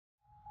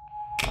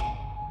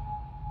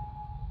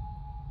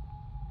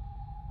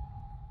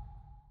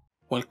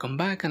Welcome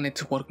back and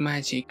let's work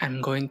magic.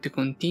 I'm going to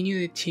continue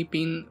the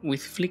chipping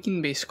with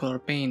flicking base color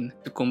paint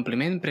to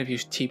complement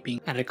previous chipping.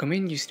 I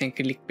recommend using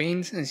acrylic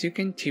paints as you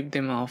can chip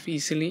them off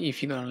easily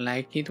if you don't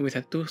like it with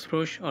a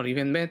toothbrush, or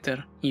even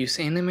better, use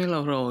enamel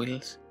or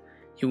oils.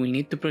 You will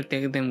need to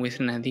protect them with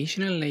an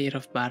additional layer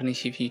of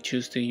varnish if you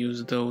choose to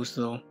use those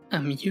though.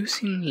 I'm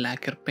using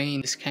lacquer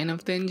paint. It's kind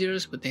of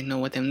dangerous, but I know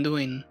what I'm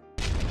doing,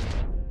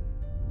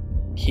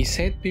 he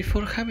said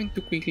before having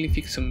to quickly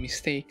fix some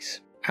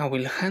mistakes. I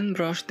will hand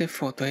brush the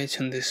photo edge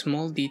on the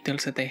small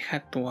details that I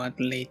had to add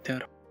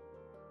later.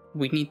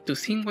 We need to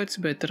think what's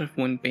better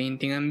when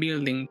painting and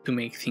building to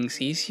make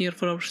things easier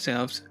for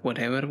ourselves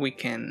wherever we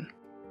can.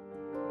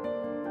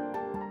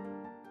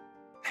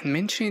 I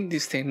mentioned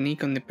this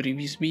technique on the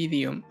previous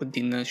video but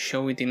did not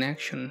show it in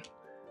action.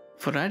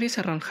 For areas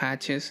around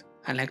hatches,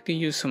 I like to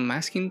use some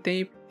masking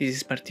tape. This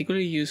is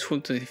particularly useful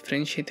to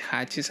differentiate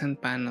hatches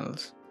and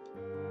panels.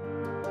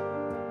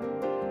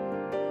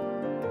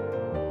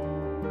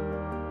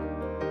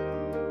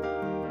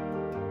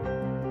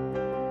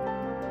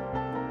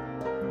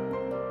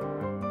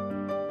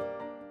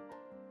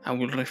 I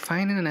will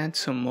refine and add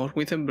some more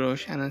with a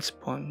brush and a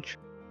sponge.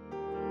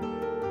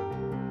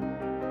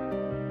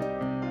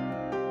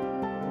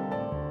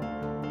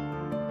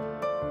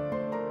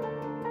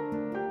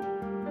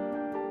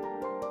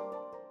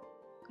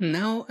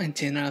 Now a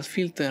general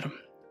filter.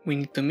 We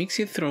need to mix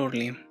it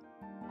thoroughly.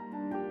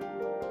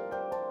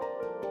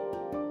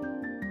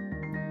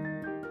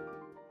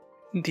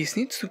 This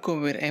needs to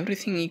cover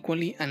everything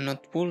equally and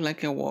not pull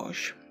like a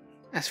wash.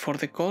 As for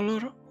the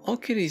color,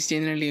 ochre is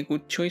generally a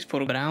good choice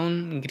for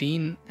brown,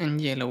 green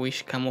and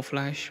yellowish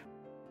camouflage.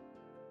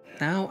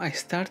 Now I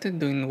started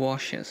doing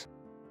washes.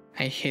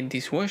 I hate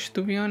this wash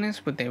to be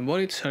honest, but I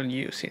bought it so I'll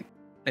use it.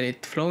 Let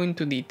it flow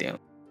into detail.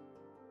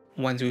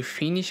 Once we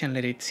finish and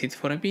let it sit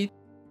for a bit,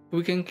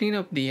 we can clean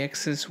up the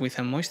excess with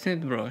a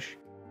moistened brush.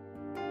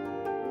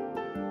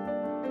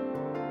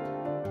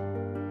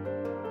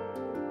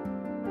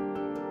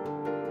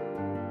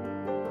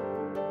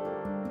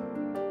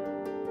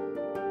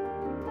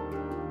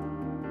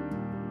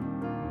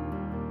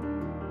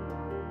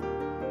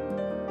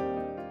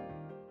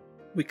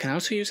 We can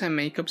also use a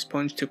makeup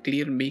sponge to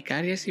clear big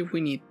areas if we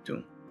need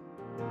to.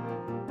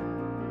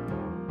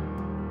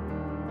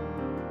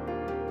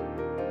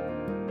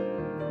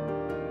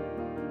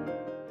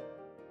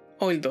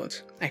 Oil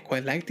dots. I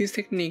quite like this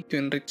technique to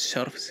enrich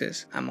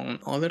surfaces, among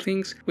other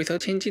things,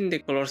 without changing the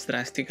colors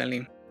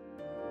drastically.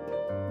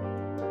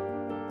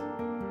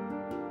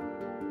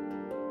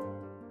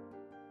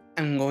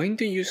 I'm going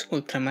to use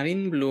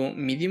ultramarine blue,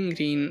 medium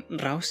green,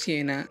 raw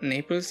sienna,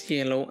 Naples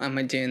yellow and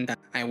magenta.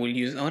 I will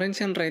use orange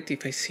and red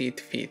if I see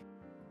it fit.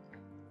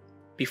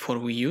 Before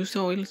we use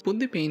oils, put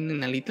the paint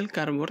in a little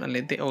cardboard and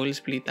let the oil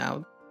split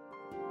out.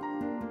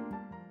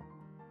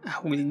 I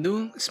will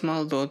do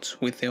small dots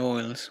with the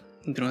oils.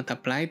 Do not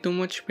apply too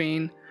much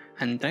paint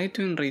and try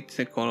to enrich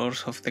the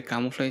colors of the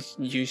camouflage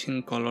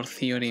using color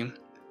theory.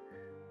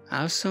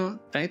 Also,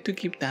 try to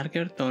keep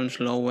darker tones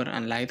lower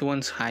and light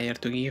ones higher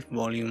to give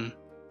volume.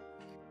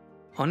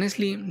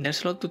 Honestly,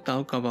 there's a lot to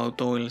talk about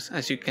oils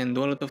as you can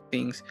do a lot of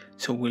things,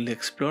 so we'll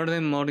explore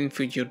them more in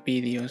future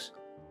videos.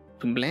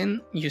 To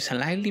blend, use a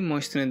lightly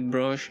moistened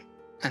brush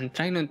and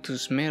try not to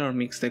smear or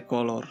mix the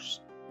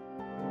colors.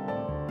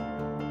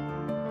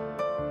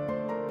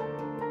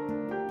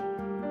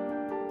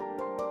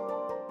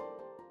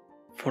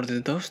 For the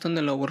dust on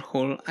the lower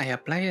hull, I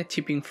apply a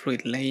chipping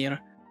fluid layer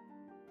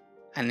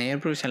and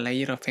airbrush a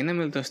layer of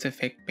enamel dust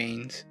effect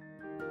paints.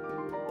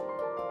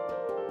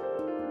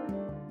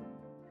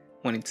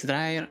 When it's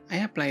drier, I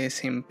apply the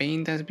same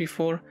paint as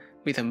before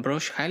with a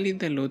brush highly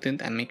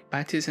diluted and make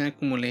patches and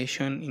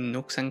accumulation in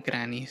nooks and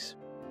crannies.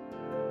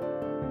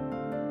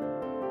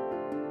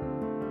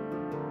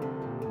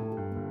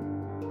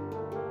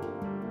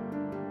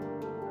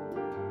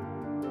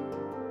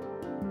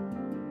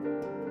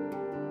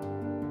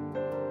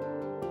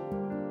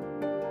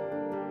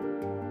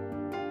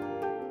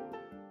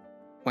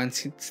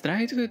 Once it's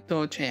dry to the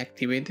touch, I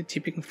activate the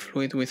chipping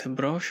fluid with a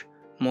brush,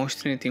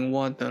 moisten it in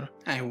water.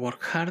 I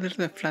work harder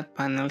the flat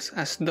panels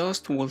as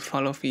dust will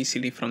fall off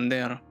easily from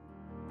there.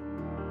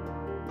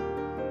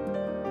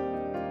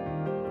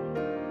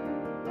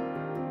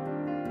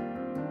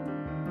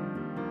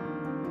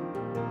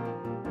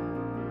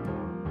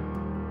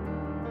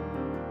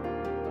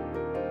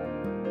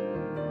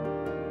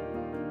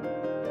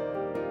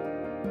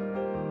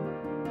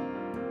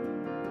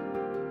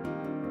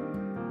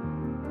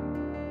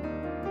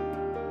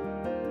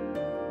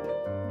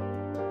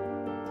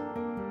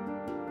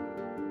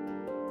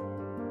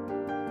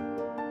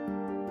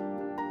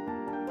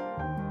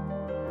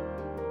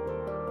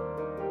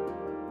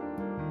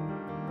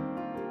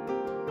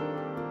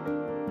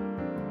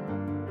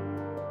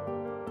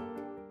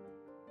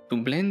 To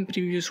blend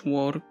previous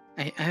work,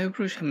 I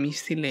airbrush a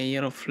misty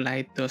layer of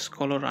light dust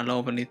color all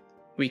over it.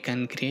 We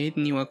can create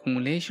new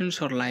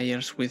accumulations or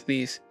layers with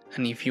this,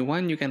 and if you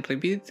want you can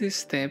repeat these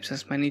steps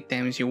as many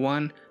times you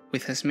want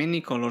with as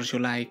many colors you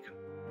like.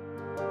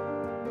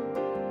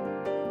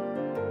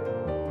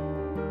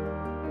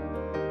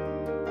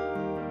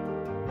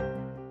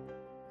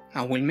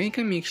 I will make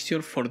a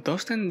mixture for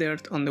dust and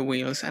dirt on the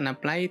wheels and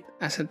apply it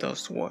as a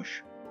dust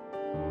wash.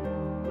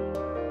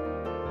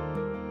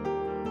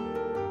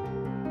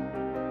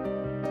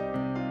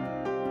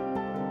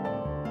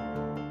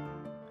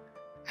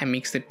 I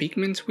mix the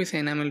pigments with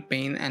enamel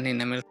paint and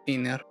enamel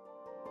thinner.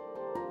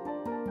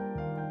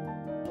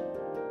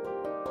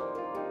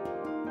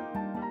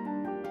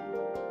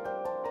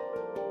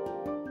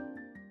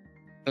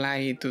 Apply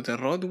it to the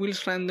road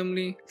wheels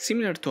randomly,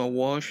 similar to a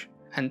wash,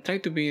 and try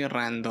to be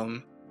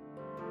random.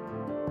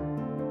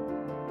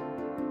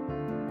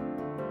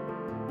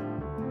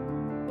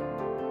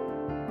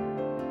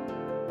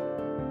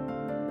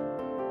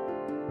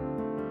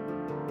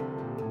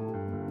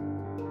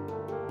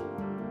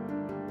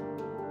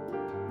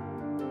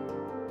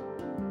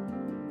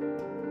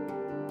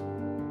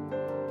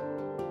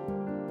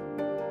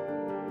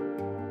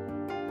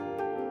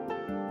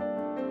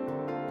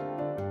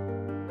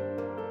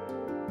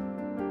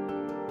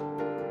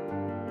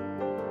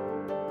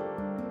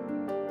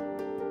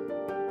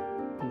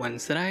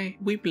 Once dry,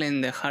 we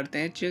blend the hard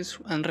edges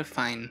and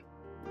refine.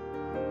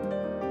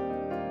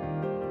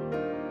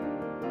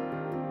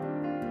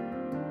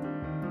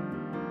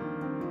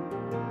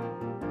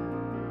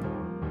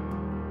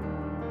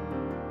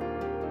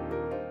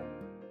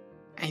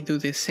 I do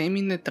the same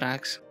in the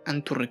tracks,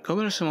 and to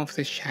recover some of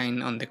the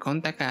shine on the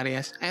contact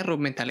areas, I rub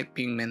metallic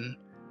pigment.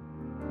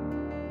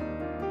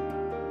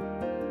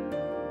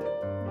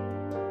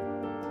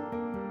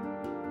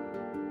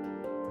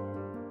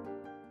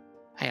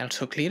 I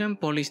also clear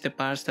and polish the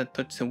parts that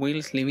touch the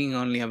wheels, leaving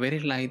only a very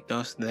light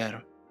dust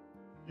there.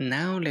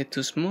 Now let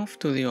us move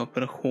to the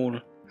upper hull.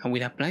 I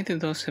will apply the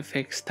dust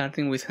effect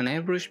starting with an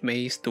airbrush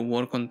base to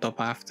work on top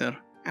after.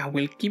 I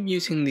will keep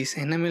using this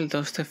enamel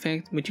dust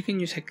effect, but you can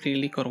use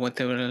acrylic or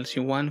whatever else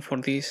you want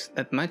for this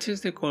that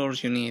matches the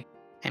colors you need.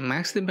 I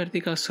max the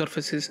vertical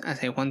surfaces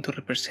as I want to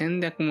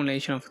represent the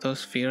accumulation of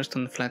dust first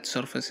on flat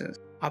surfaces.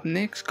 Up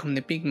next come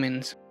the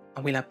pigments. I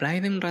will apply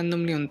them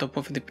randomly on top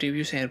of the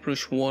previous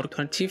airbrush work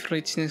to achieve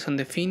richness on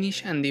the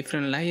finish and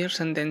different layers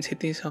and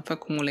densities of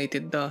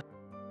accumulated dust.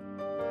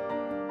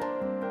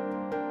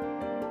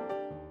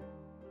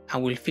 I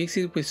will fix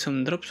it with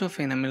some drops of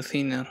enamel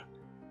thinner.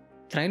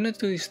 Try not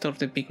to distort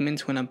the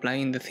pigments when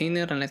applying the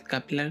thinner and let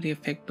capillary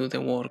effect do the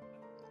work.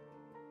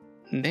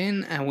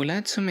 Then I will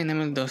add some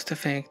enamel dust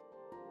effect.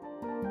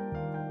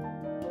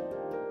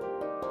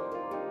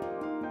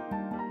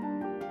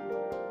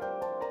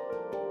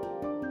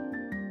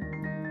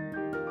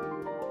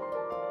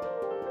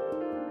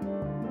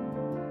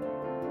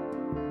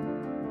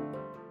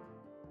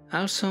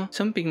 Also,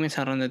 some pigments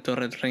around the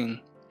turret ring,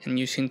 and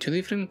using two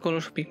different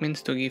colors of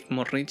pigments to give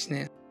more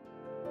richness.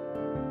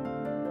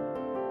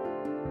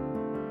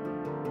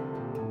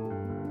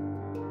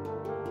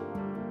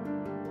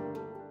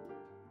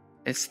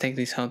 Let's take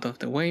this out of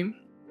the way.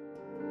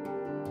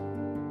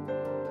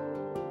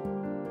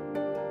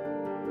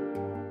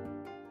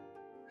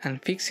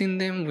 And fixing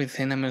them with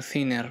enamel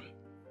thinner.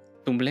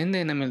 To blend the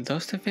enamel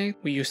dust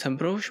effect, we use a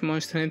brush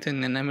moistened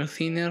in enamel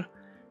thinner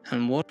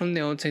and work from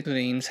the outside to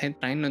the inside,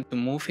 trying not to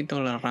move it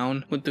all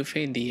around but to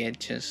fade the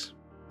edges.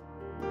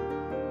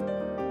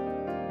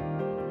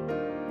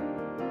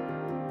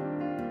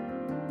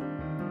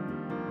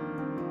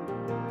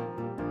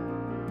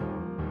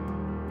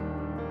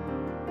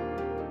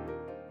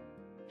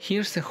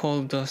 Here's the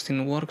whole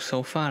dusting work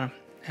so far.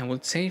 I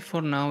would say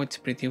for now it's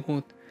pretty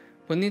good,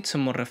 but needs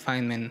some more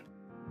refinement.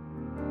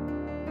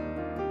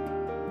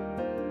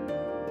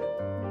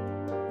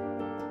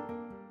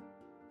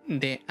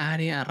 The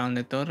area around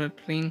the turret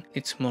ring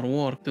needs more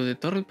work. To the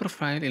turret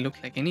profile, it looks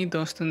like any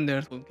dust and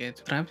dirt will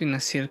get trapped in a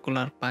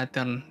circular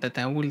pattern that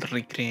I will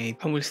recreate.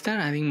 I will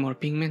start adding more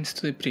pigments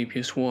to the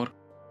previous work.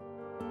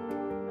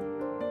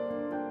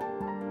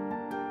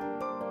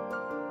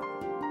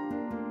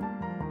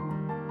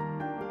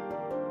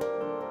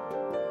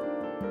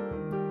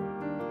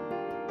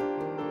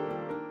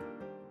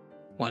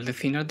 While the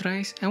thinner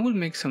dries, I will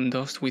make some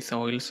dust with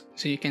oils,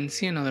 so you can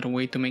see another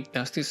way to make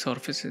dusty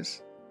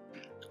surfaces.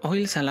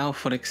 Oils allow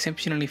for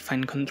exceptionally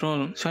fine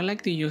control, so I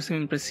like to use them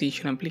in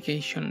precision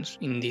applications,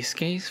 in this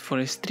case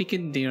for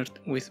streaked dirt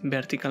with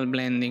vertical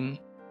blending.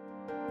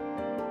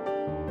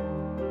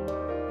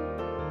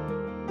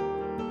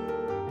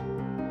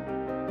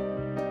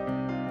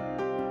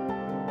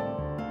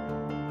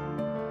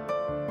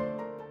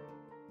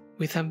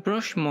 With a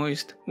brush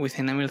moist with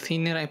enamel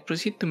thinner, I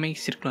proceed to make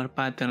circular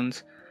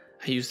patterns.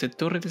 I use the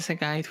turret as a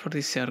guide for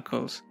these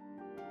circles.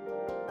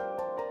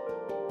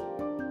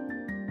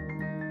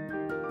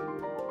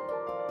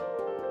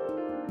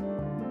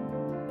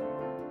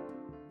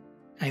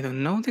 I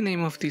don't know the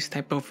name of this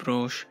type of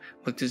brush,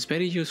 but it's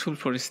very useful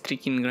for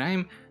streaking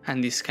grime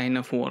and this kind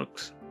of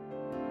works.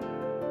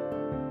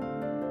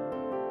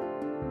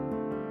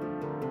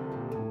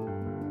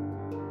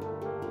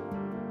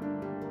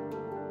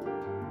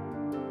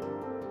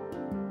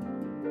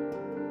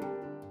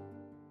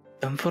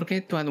 Don't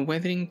forget to add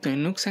weathering to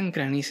nooks and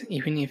crannies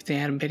even if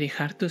they are very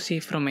hard to see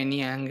from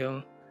any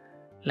angle,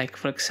 like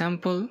for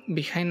example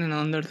behind and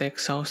under the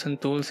exhaust and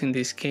tools in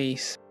this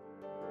case.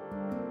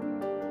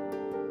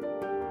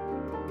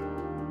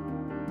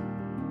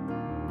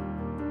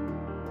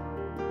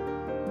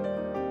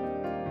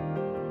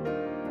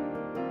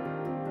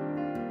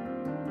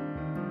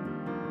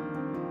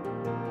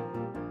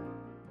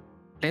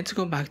 Let's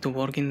go back to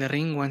working the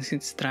ring once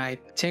it's dried,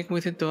 check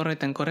with the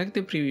turret and correct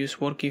the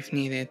previous work if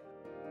needed.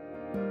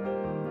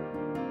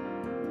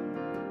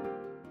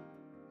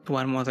 To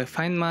add more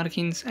defined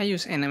markings, I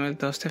use Enamel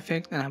dust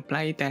effect and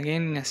apply it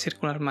again in a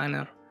circular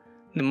manner.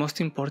 The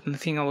most important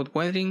thing about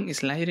weathering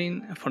is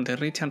layering for the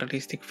rich and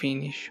realistic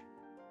finish.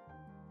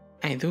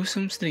 I do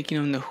some streaking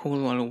on the hull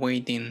while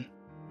waiting.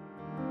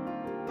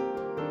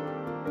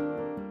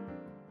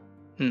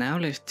 Now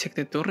let's check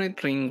the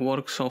turret ring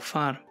work so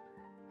far.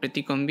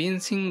 Pretty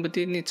convincing, but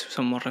it needs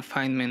some more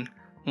refinement.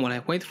 While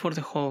I wait for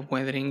the whole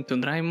weathering to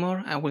dry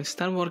more, I will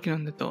start working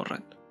on the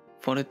turret.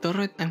 For the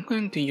turret, I'm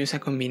going to use a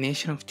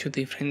combination of two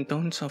different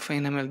tones of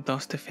enamel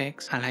dust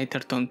effects, a lighter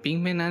tone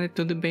pigment added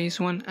to the base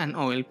one and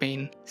oil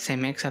paint,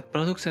 same exact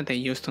products that I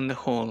used on the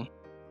hull.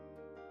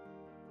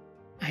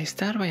 I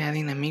start by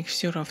adding a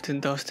mixture of the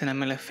dust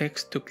enamel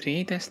effects to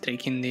create a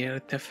streak in the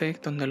earth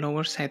effect on the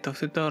lower side of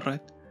the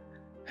turret.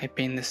 I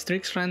paint the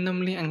streaks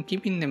randomly and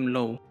keeping them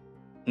low.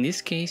 In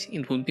this case,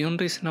 it would be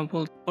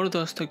unreasonable for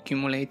dust to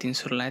accumulate in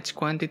so large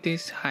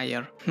quantities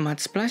higher. Matte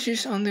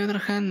splashes, on the other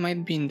hand,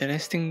 might be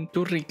interesting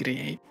to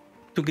recreate.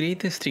 To create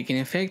the streaking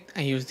effect,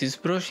 I use this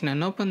brush in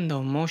an up and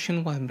down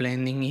motion while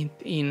blending it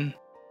in.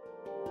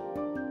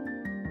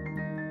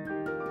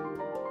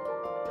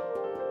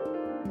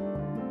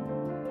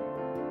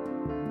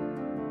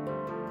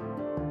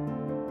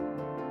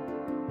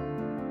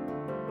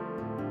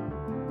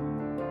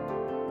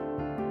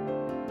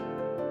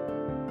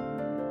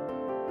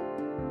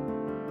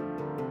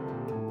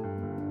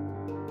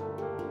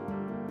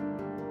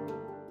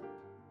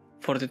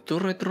 For the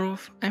turret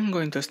roof, I'm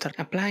going to start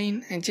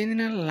applying a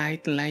general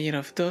light layer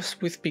of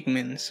dust with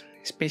pigments,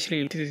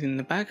 especially in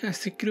the back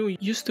as the crew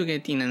used to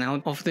get in and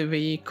out of the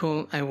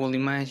vehicle, I would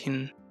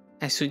imagine.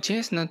 I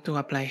suggest not to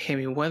apply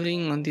heavy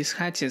weathering on these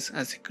hatches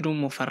as the crew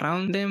move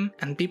around them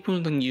and people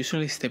don't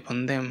usually step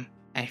on them.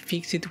 I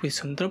fix it with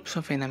some drops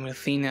of enamel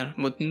thinner,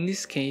 but in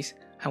this case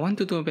I want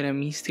to do a very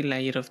misty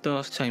layer of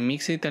dust, so I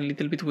mix it a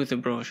little bit with the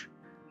brush.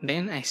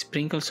 Then I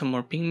sprinkle some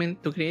more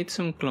pigment to create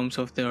some clumps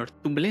of dirt.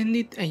 To blend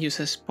it, I use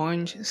a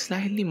sponge,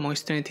 slightly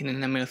moisten it in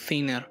enamel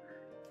thinner.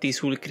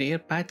 This will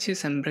create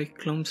patches and break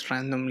clumps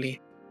randomly.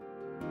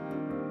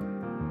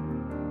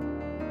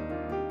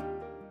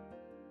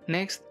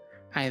 Next,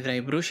 I dry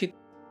brush it,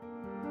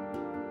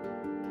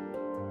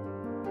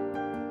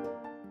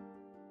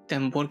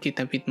 then work it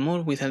a bit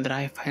more with a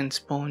dry fine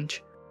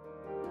sponge.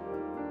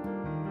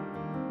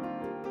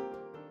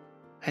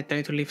 I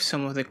try to leave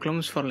some of the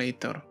clumps for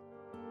later.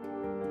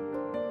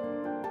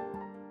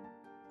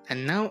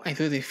 And now I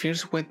do the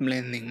first wet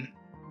blending.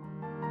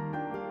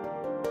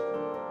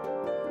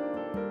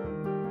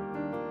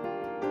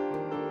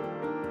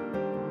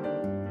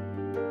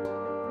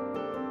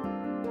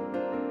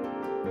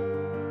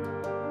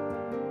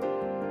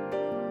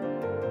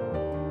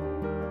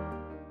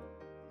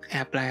 I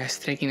apply a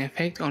streaking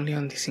effect only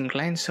on this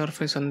inclined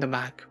surface on the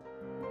back.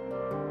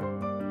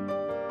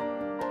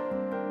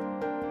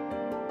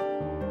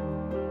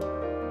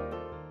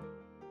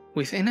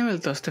 With Enamel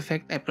dust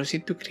effect, I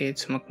proceed to create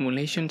some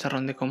accumulations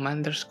around the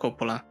commander's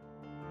cupola.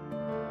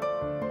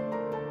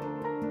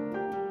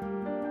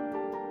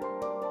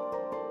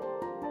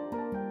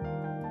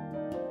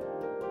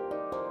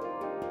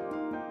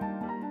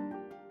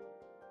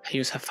 I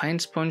use a fine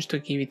sponge to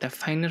give it a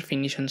finer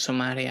finish on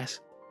some areas.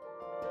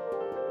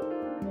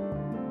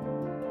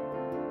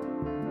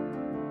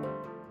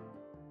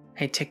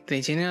 I check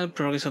the general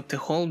progress of the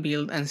whole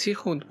build and see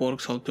how it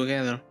works all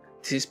together.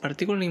 This is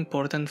particularly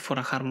important for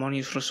a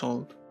harmonious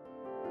result.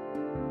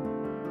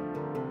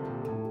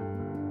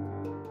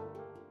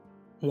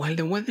 While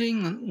the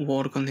weathering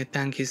work on the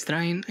tank is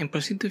drying, I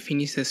proceed to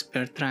finish the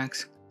spare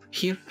tracks.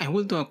 Here I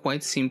will do a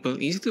quite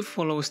simple, easy to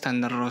follow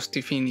standard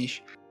rusty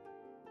finish.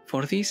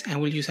 For this I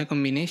will use a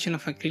combination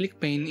of acrylic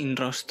paint in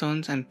rust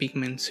tones and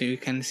pigments so you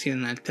can see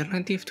an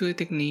alternative to the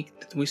technique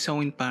that we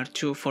saw in part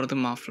 2 for the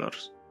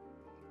mufflers.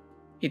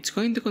 It's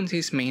going to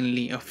consist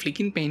mainly of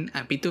flicking paint,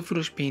 a bit of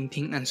brush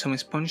painting and some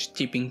sponge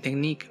chipping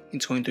technique.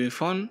 It's going to be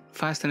fun,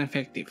 fast and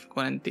effective,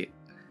 guaranteed.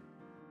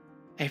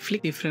 I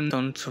flick different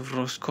tones of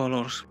rust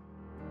colors.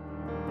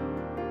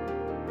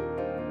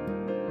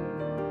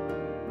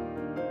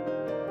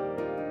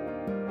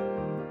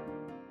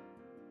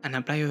 And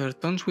apply other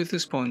tones with the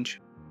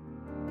sponge.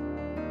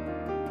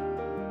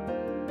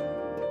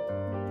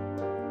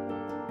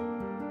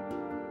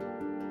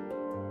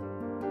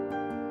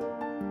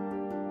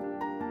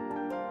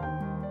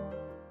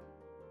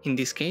 In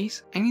this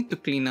case, I need to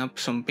clean up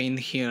some paint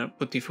here,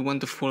 but if you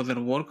want to further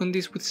work on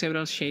this with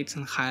several shades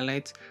and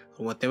highlights,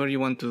 or whatever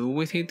you want to do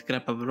with it,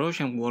 grab a brush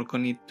and work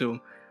on it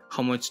too.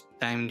 How much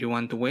time you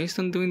want to waste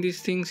on doing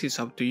these things is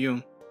up to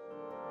you.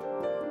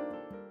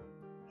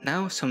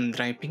 Now some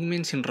dry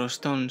pigments in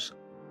rust tones.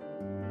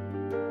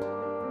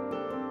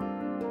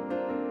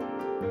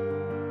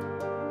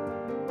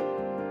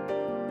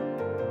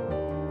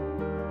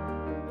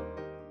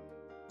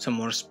 Some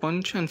more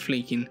sponge and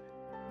flaking.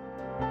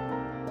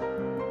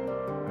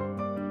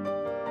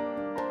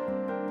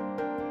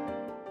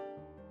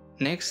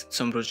 Next,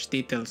 some brush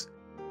details.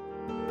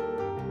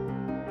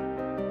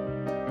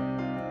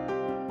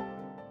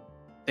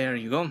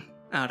 go,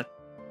 art.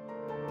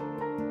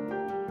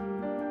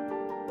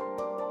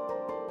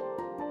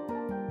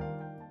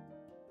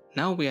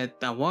 Now we add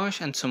a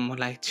wash and some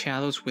light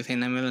shadows with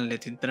enamel and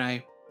let it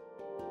dry.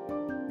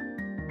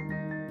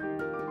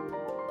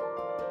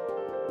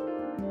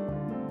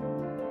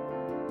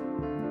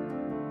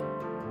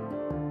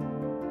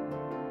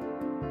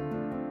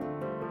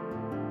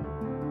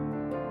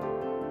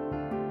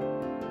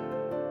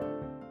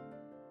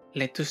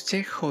 Let us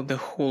check how the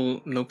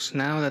hull looks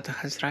now that it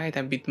has dried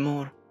a bit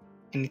more.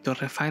 I need to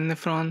refine the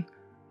front.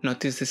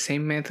 Notice the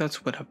same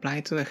methods were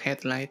applied to the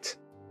headlights.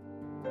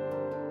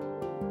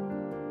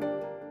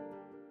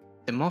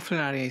 The muffler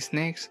area is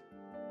next.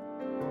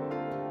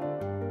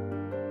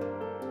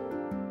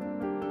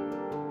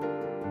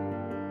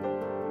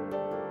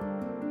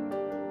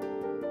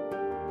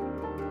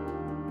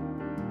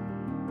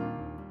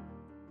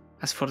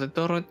 As for the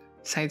turret,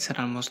 sides are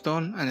almost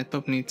done and the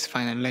top needs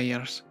final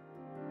layers.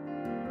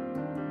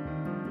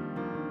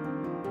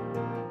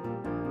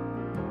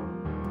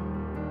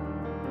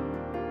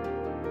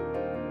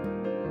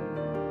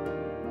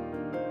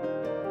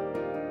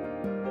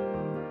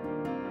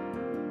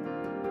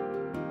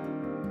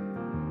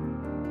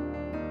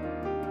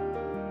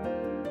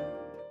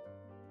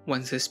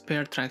 Once the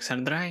spare tracks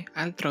are dry,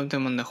 I'll drop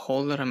them on the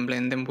holder and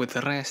blend them with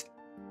the rest.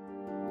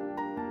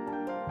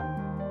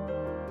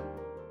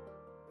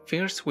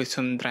 First with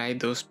some dry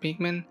dust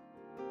pigment.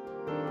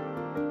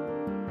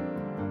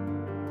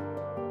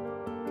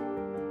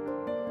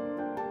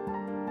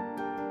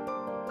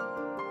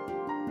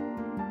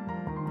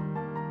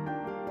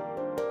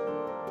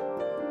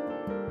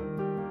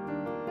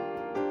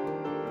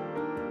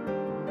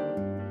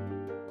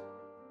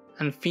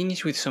 And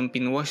finish with some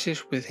pin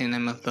washes with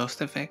enamel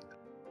dust effect.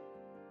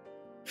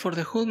 For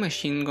the whole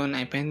machine gun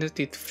I painted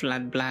it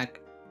flat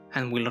black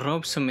and will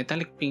rub some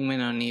metallic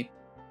pigment on it.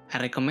 I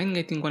recommend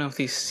getting one of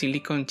these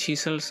silicone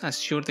chisels as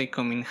sure they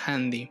come in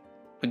handy,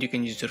 but you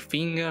can use your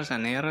fingers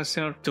and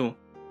eraser too.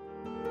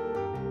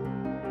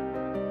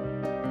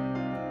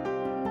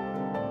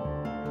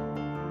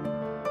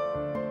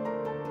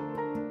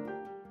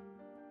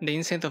 The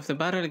inside of the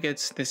barrel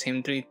gets the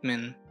same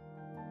treatment.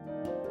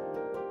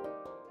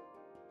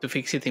 To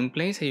fix it in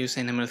place I use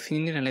enamel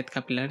thinner and let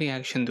capillary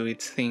action do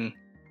its thing.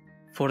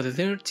 For the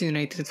dirt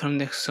generated from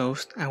the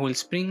exhaust, I will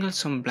sprinkle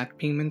some black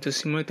pigment to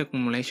simulate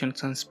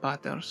accumulations and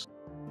spatters.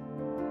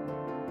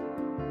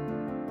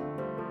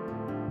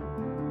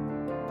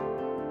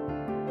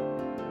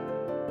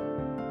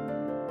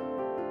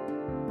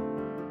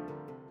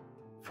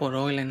 For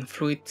oil and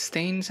fluid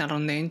stains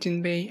around the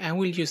engine bay, I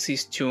will use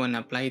this too and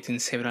apply it in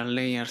several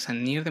layers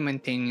and near the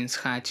maintenance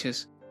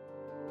hatches.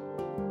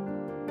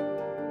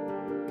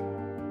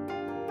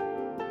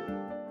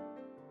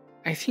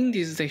 I think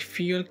this is the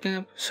fuel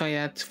cap, so I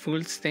add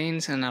full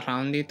stains and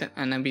around it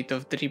and a bit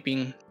of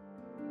dripping.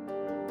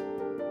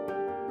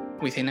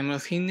 With enamel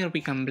thinner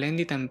we can blend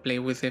it and play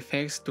with the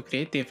effects to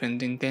create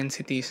different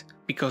intensities.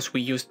 Because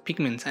we used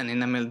pigments and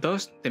enamel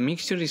dust, the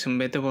mixture is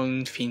unbeatable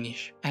in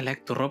finish. I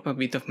like to rub a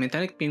bit of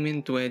metallic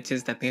pigment to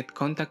edges that get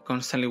contact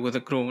constantly with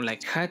the crew,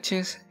 like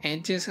hatches,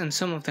 edges and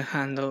some of the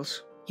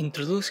handles.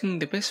 Introducing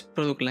the best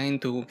product line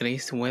to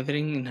grace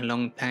weathering in a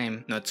long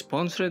time. Not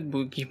sponsored,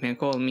 but give me a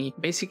call me.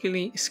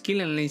 Basically,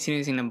 skill and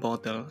laziness in a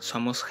bottle, so a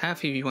must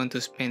have if you want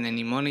to spend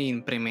any money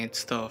in pre-made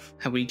stuff.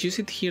 I will use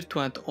it here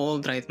to add all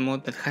dried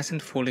mud that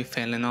hasn't fully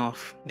fallen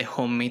off. The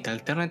homemade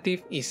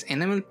alternative is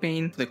enamel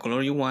paint, the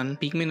color you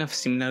want, pigment of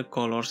similar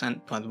colors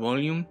and to add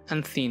volume,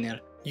 and thinner.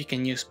 You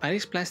can use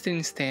Paris plaster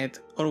instead,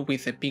 or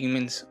with the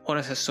pigments, or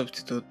as a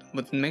substitute,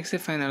 but it makes the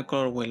final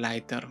color way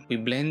lighter. We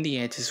blend the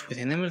edges with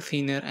enamel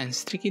thinner and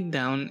streak it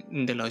down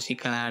in the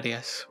logical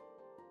areas.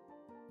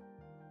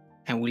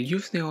 I will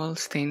use the oil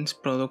stains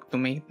product to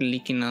make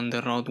leaking on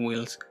the road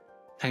wheels.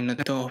 Try not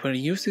to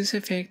overuse this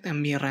effect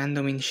and be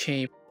random in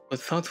shape, but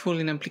thoughtful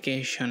in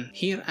application.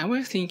 Here I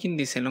was thinking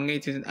this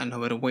elongated and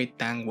overweight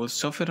tank will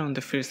suffer on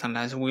the first and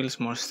last wheels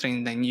more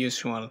strain than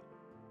usual.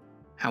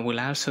 I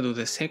will also do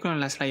the second and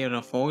last layer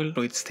of oil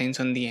so it stains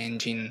on the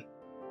engine.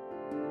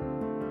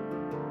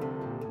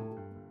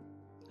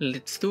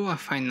 Let's do a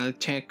final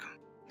check.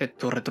 The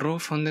turret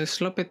roof on the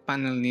sloped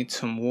panel needs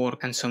some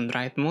work and some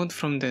dried mud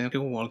from the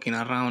crew walking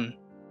around.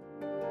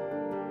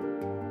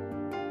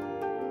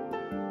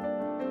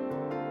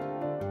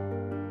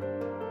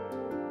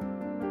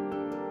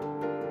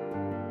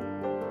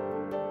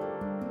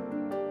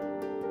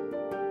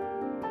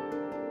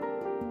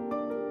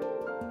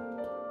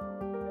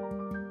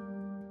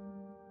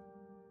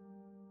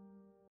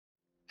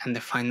 And the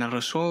final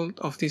result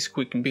of this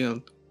quick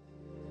build.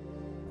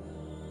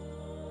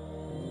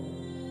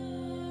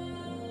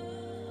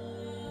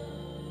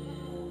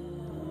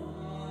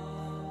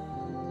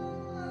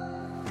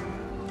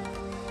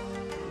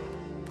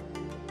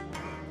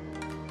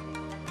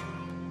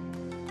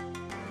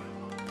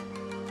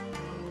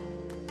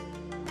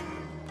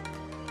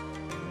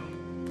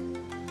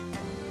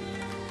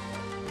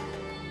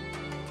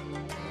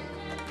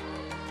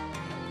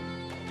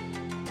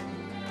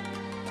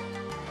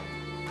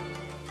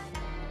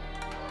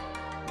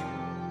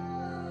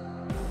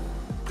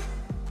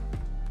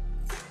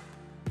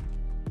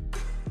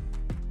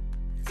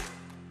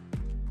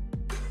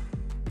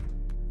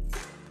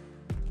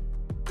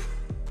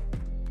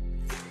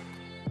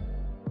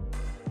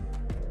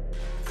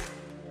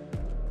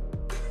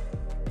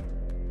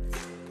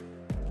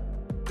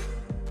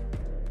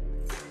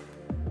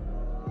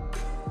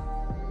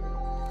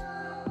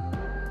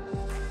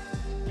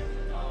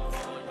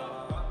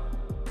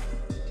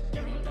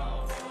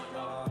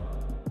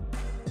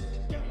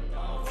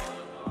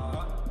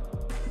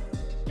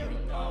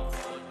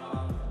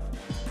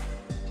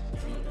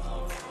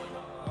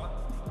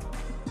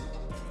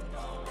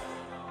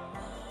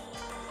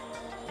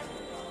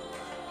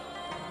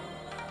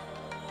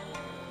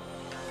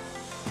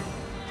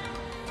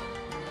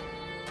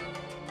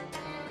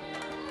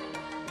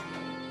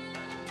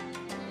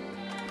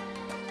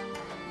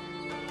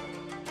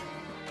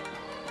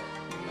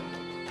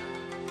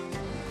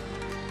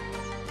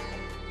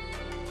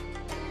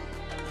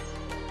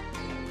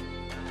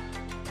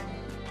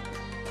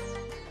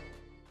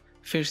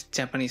 first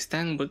Japanese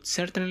tank, but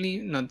certainly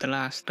not the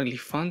last. Really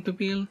fun to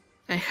build.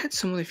 I had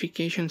some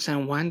modifications I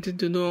wanted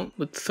to do,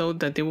 but thought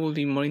that they would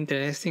be more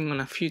interesting on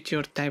a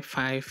future Type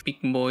 5 big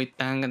boy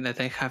tank that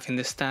I have in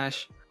the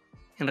stash.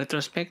 In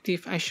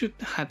retrospective, I should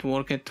have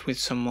worked with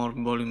some more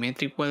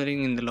volumetric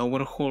weathering in the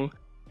lower hull.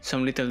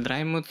 Some little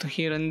dry mud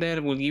here and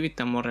there will give it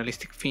a more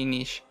realistic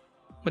finish,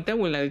 but I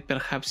will add it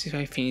perhaps if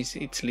I finish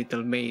its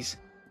little base,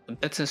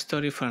 but that's a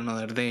story for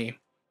another day.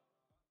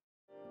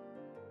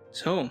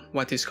 So,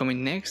 what is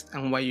coming next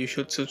and why you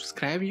should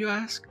subscribe, you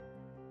ask?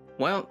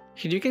 Well,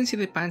 here you can see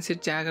the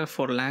Panzerjäger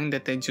for Lang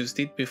that I just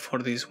did before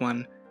this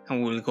one,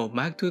 and we'll go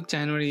back to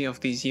January of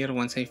this year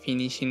once I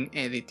finish in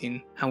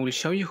editing. I will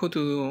show you how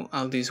to do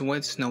all this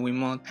wet snowy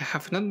mod. I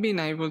have not been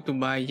able to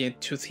buy yet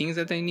 2 things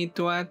that I need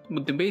to add,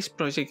 but the base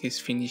project is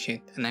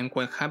finished and I'm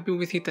quite happy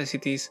with it as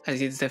it is,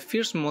 as it's the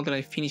first model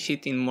I finished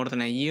it in more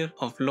than a year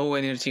of low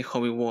energy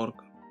hobby work.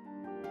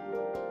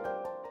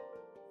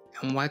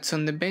 And what's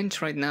on the bench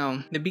right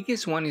now? The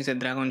biggest one is the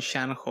Dragon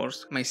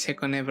Scharnhorst, my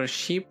second ever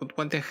ship, but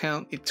what the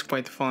hell, it's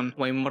quite fun,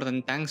 way more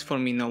than tanks for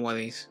me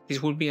nowadays.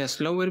 This will be a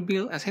slower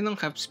build as I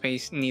don't have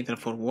space neither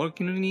for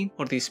working on it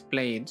or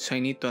display it, so I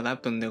need to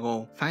adapt on the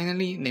go.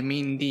 Finally, the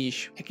main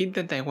dish, a kit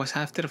that I was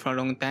after for a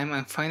long time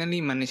and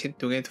finally managed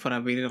to get for a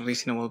very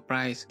reasonable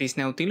price. This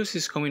Nautilus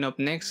is coming up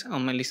next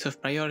on my list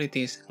of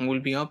priorities and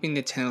will be up in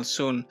the channel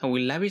soon. I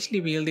will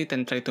lavishly build it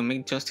and try to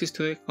make justice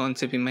to the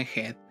concept in my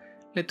head.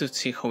 Let us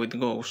see how it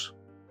goes.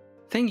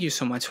 Thank you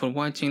so much for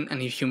watching, and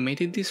if you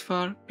made it this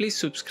far, please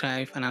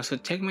subscribe and also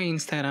check my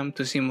Instagram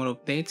to see more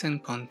updates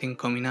and content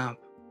coming up.